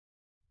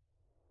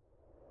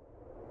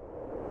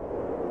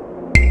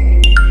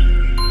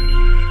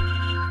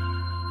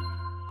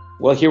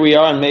Well, here we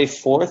are on May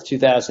 4th,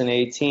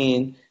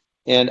 2018,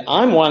 and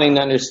I'm wanting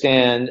to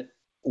understand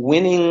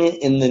winning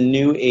in the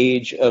new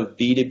age of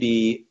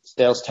B2B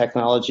sales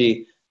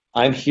technology.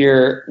 I'm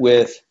here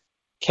with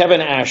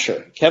Kevin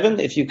Asher. Kevin,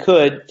 if you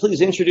could,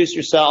 please introduce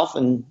yourself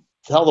and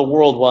tell the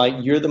world why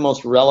you're the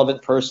most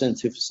relevant person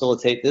to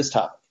facilitate this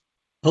topic.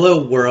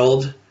 Hello,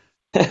 world.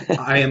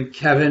 I am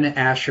Kevin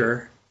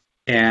Asher,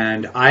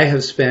 and I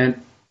have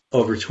spent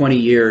over 20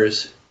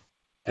 years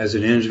as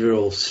an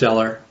individual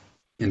seller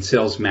and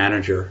sales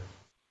manager.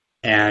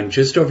 And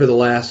just over the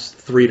last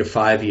 3 to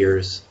 5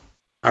 years,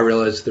 I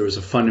realized there was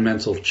a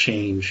fundamental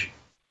change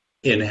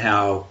in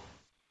how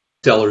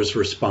sellers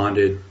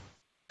responded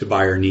to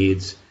buyer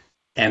needs.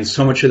 And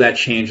so much of that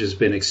change has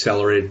been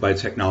accelerated by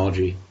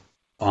technology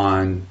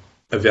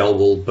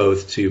available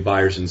both to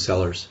buyers and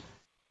sellers.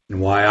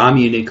 And why I'm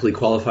uniquely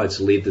qualified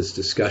to lead this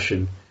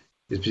discussion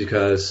is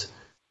because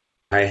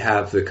I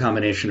have the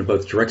combination of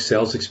both direct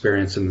sales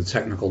experience and the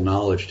technical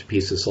knowledge to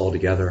piece this all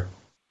together.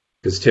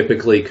 Because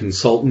typically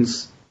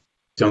consultants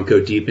don't go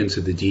deep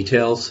into the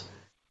details,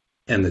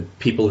 and the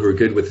people who are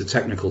good with the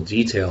technical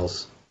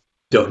details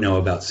don't know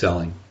about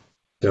selling.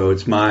 So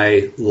it's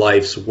my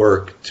life's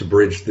work to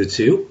bridge the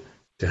two,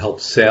 to help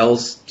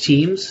sales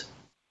teams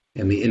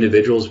and the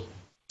individuals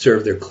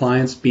serve their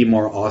clients be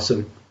more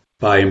awesome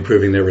by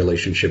improving their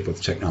relationship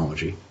with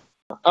technology.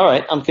 All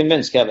right, I'm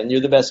convinced, Kevin, you're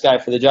the best guy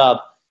for the job.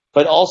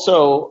 But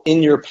also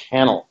in your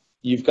panel,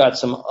 you've got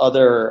some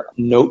other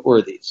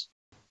noteworthies.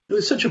 It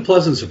was such a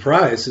pleasant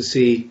surprise to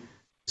see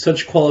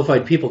such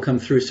qualified people come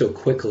through so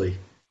quickly.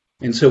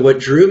 And so what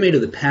drew me to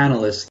the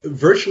panelists,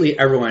 virtually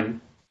everyone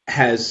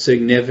has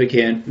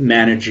significant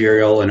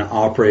managerial and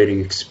operating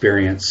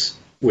experience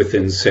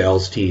within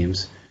sales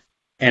teams.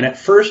 And at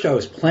first I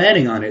was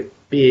planning on it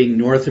being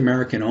North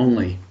American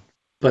only,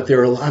 but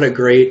there are a lot of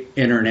great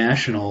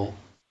international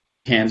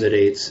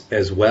candidates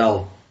as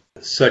well,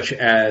 such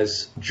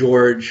as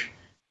George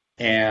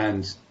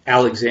and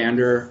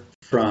Alexander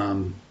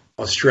from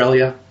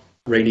Australia,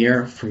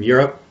 Rainier from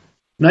Europe.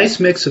 Nice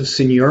mix of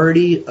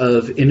seniority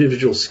of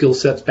individual skill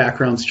sets,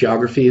 backgrounds,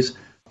 geographies,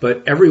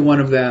 but every one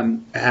of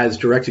them has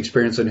direct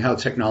experience on how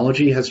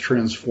technology has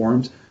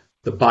transformed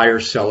the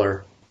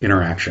buyer-seller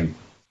interaction.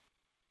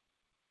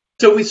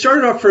 So we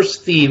started our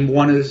first theme,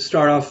 wanted to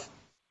start off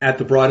at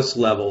the broadest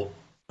level,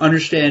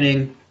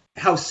 understanding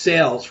how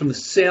sales, from the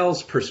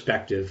sales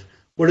perspective,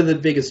 what are the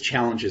biggest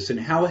challenges and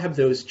how have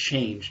those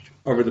changed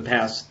over the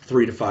past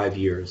 3 to 5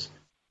 years?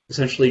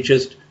 Essentially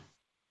just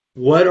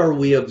what are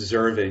we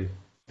observing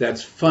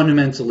that's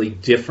fundamentally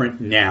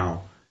different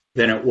now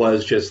than it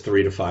was just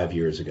 3 to 5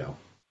 years ago?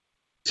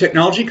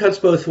 Technology cuts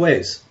both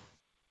ways,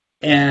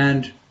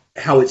 and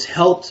how it's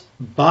helped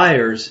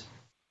buyers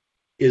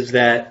is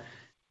that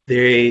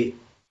they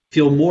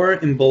feel more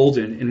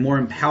emboldened and more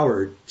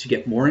empowered to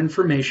get more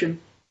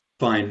information,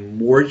 find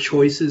more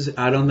choices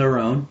out on their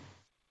own,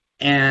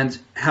 and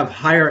have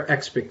higher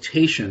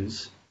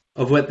expectations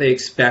of what they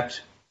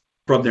expect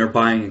from their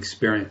buying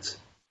experience.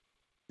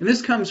 And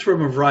this comes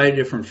from a variety of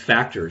different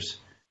factors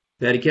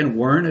that, again,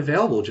 weren't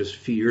available just a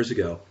few years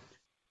ago.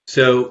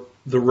 So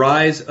the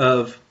rise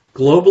of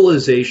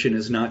globalization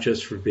is not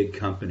just for big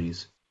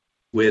companies.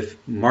 With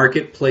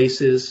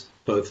marketplaces,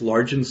 both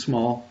large and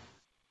small,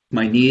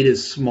 my need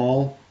is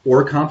small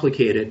or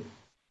complicated.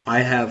 I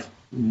have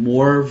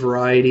more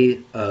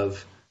variety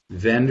of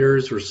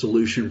vendors or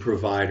solution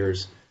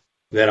providers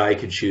that I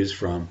could choose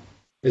from,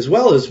 as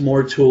well as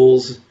more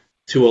tools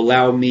to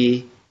allow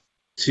me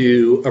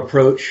to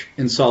approach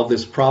and solve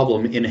this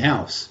problem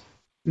in-house.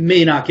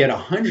 May not get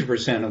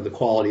 100% of the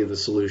quality of the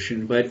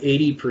solution, but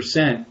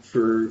 80%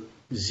 for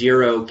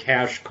zero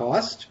cash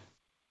cost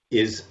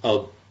is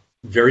a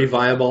very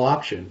viable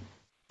option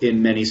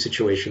in many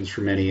situations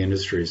for many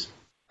industries.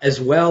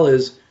 As well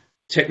as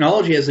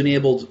technology has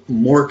enabled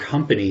more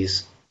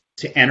companies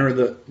to enter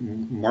the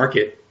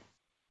market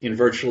in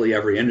virtually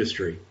every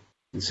industry.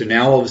 And so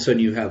now all of a sudden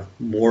you have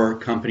more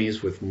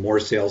companies with more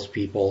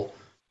salespeople,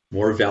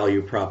 more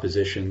value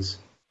propositions,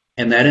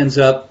 and that ends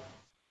up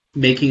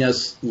making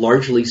us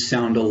largely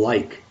sound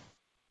alike.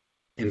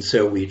 And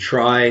so we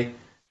try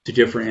to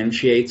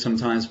differentiate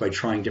sometimes by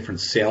trying different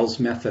sales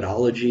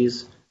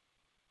methodologies,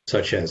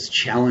 such as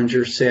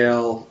challenger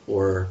sale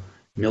or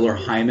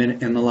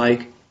Miller-Hyman and the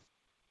like.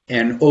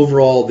 And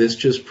overall, this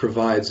just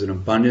provides an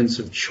abundance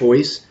of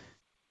choice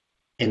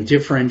and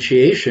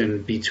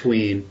differentiation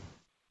between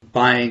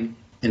buying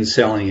and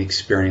selling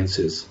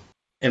experiences.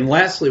 And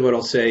lastly, what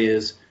I'll say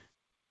is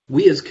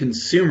we as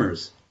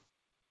consumers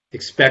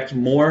expect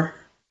more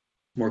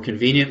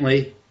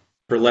conveniently,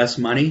 for less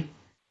money.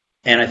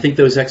 And I think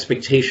those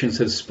expectations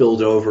have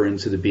spilled over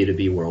into the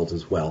B2B world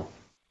as well.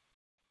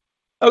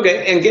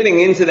 Okay, and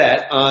getting into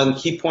that on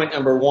key point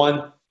number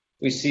one,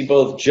 we see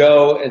both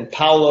Joe and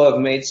Paolo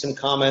have made some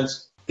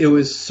comments. It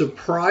was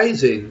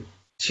surprising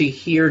to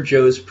hear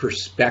Joe's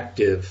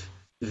perspective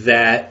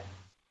that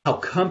how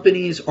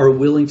companies are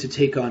willing to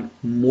take on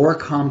more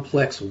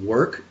complex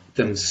work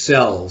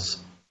themselves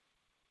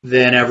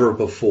than ever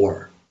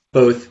before,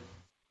 both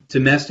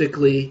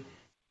domestically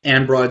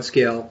and broad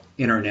scale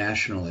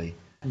internationally.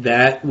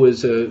 That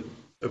was a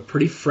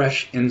pretty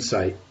fresh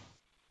insight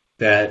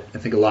that I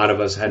think a lot of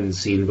us hadn't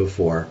seen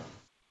before.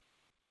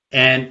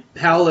 And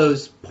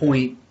Paolo's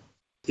point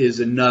is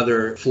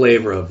another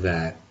flavor of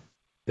that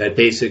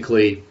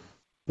basically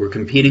we're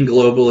competing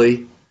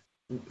globally,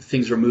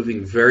 things are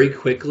moving very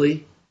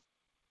quickly,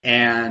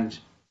 and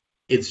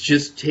it's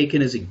just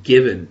taken as a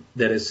given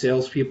that as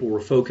salespeople we're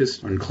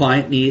focused on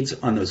client needs,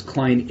 on those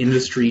client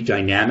industry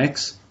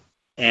dynamics,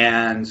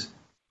 and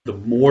the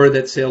more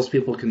that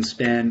salespeople can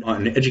spend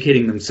on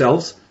educating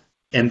themselves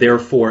and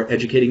therefore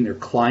educating their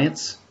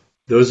clients,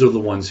 those are the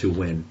ones who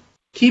win.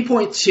 Key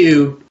point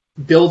 2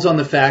 builds on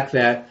the fact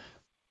that,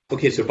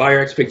 okay, so buyer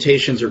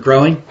expectations are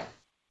growing,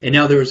 and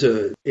now there's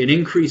an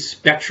increased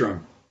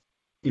spectrum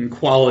in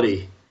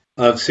quality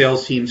of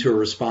sales teams who are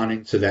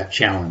responding to that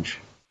challenge.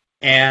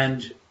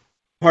 And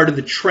part of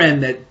the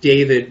trend that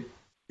David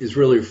is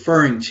really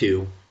referring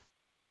to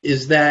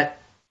is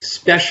that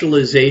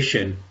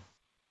specialization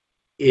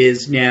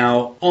is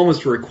now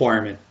almost a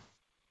requirement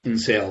in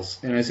sales.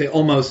 And I say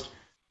almost,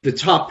 the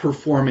top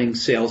performing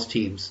sales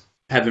teams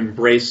have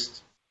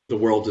embraced the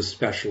world of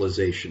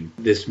specialization.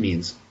 This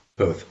means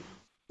both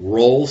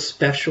role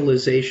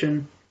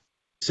specialization,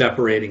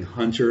 separating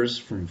hunters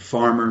from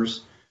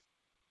farmers,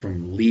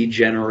 from lead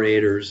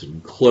generators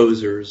and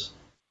closers,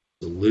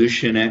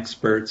 solution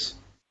experts.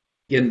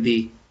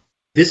 Again,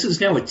 this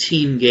is now a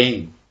team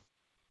game.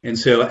 And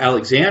so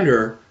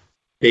Alexander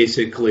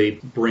basically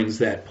brings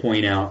that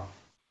point out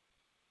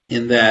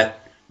in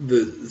that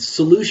the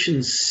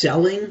solution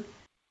selling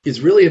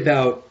is really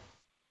about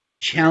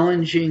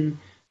challenging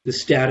the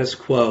status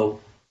quo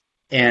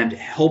and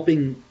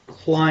helping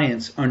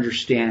clients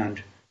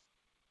understand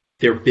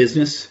their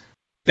business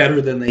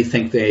better than they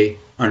think they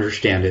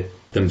understand it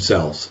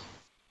themselves.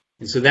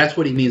 And so that's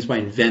what he means by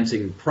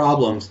inventing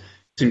problems.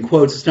 It's in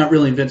quotes, it's not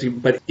really inventing,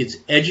 but it's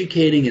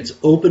educating, it's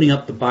opening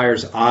up the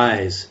buyer's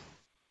eyes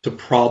to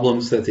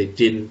problems that they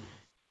didn't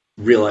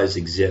realize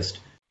exist.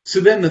 So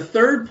then the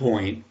third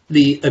point,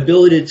 the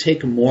ability to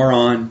take more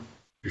on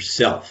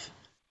yourself.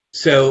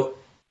 So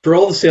for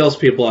all the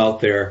salespeople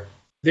out there,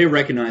 they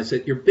recognize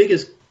that your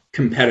biggest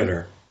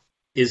competitor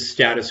is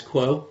status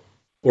quo,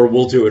 or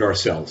we'll do it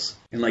ourselves.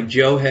 And like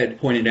Joe had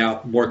pointed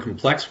out, more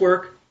complex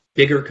work,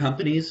 bigger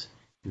companies,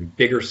 and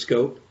bigger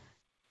scope.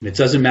 And it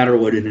doesn't matter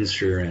what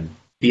industry you're in,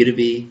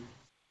 B2B,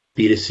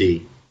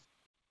 B2C,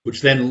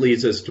 which then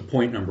leads us to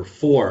point number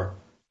 4,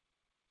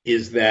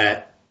 is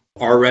that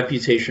our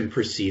reputation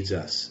precedes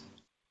us.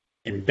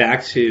 And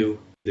back to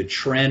the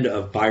trend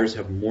of buyers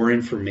have more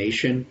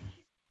information.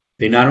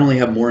 They not only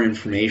have more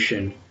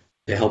information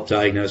to help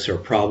diagnose our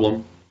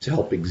problem, to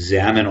help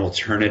examine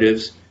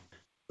alternatives,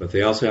 but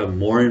they also have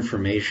more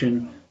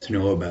information to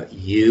know about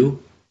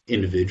you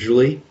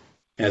individually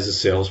as a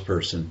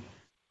salesperson.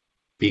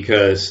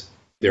 Because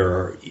there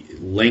are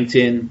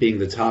LinkedIn being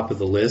the top of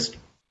the list,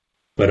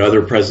 but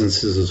other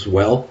presences as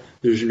well.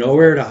 There's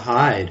nowhere to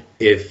hide.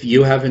 If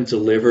you haven't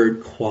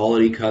delivered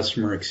quality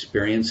customer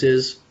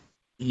experiences,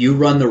 you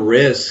run the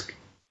risk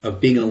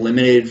of being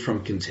eliminated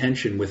from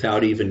contention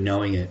without even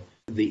knowing it.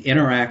 The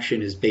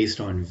interaction is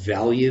based on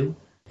value,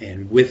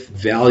 and with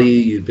value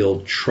you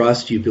build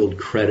trust, you build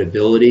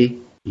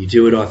credibility, you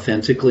do it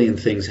authentically, and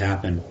things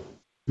happen.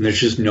 And there's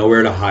just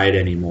nowhere to hide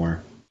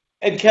anymore.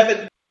 And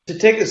Kevin, to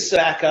take us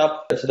back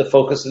up to the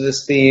focus of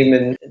this theme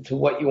and to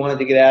what you wanted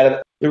to get out of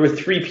it, there were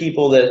 3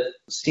 people that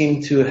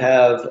seem to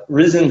have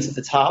risen to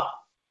the top.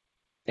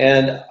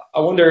 And I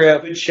wonder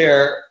if you'd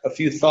share a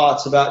few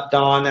thoughts about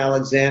Don,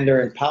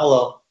 Alexander, and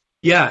Paolo.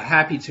 Yeah,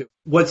 happy to.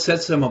 What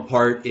sets them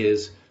apart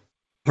is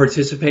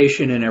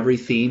participation in every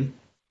theme,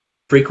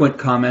 frequent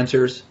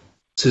commenters,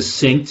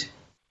 succinct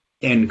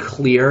and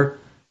clear,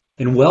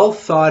 and well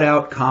thought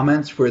out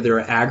comments where they're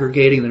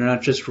aggregating. They're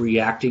not just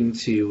reacting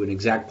to an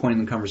exact point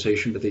in the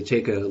conversation, but they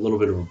take a little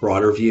bit of a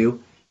broader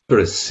view,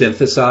 sort of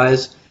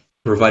synthesize,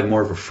 provide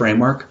more of a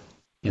framework,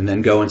 and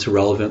then go into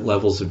relevant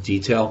levels of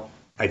detail.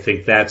 I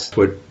think that's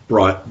what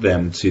brought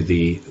them to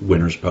the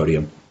winner's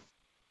podium.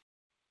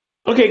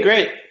 Okay,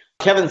 great.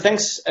 Kevin,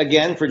 thanks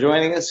again for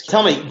joining us.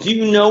 Tell me, do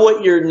you know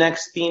what your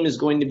next theme is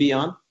going to be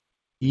on?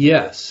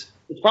 Yes.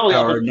 It's probably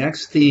our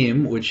next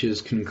theme, which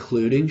is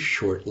concluding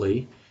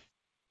shortly,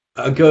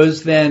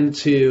 goes then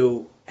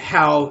to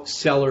how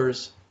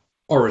sellers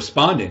are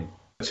responding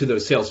to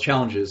those sales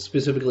challenges,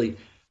 specifically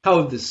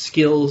how have the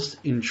skills,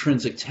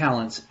 intrinsic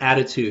talents,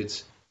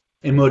 attitudes,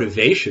 and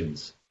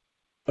motivations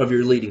of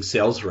your leading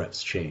sales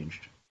reps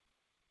changed?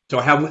 So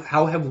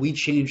how have we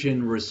changed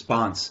in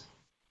response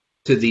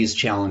to these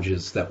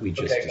challenges that we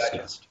just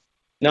discussed?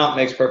 No, it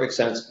makes perfect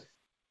sense.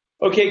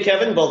 Okay,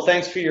 Kevin, well,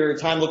 thanks for your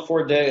time. Look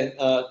forward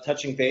to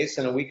touching base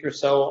in a week or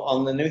so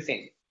on the new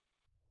theme.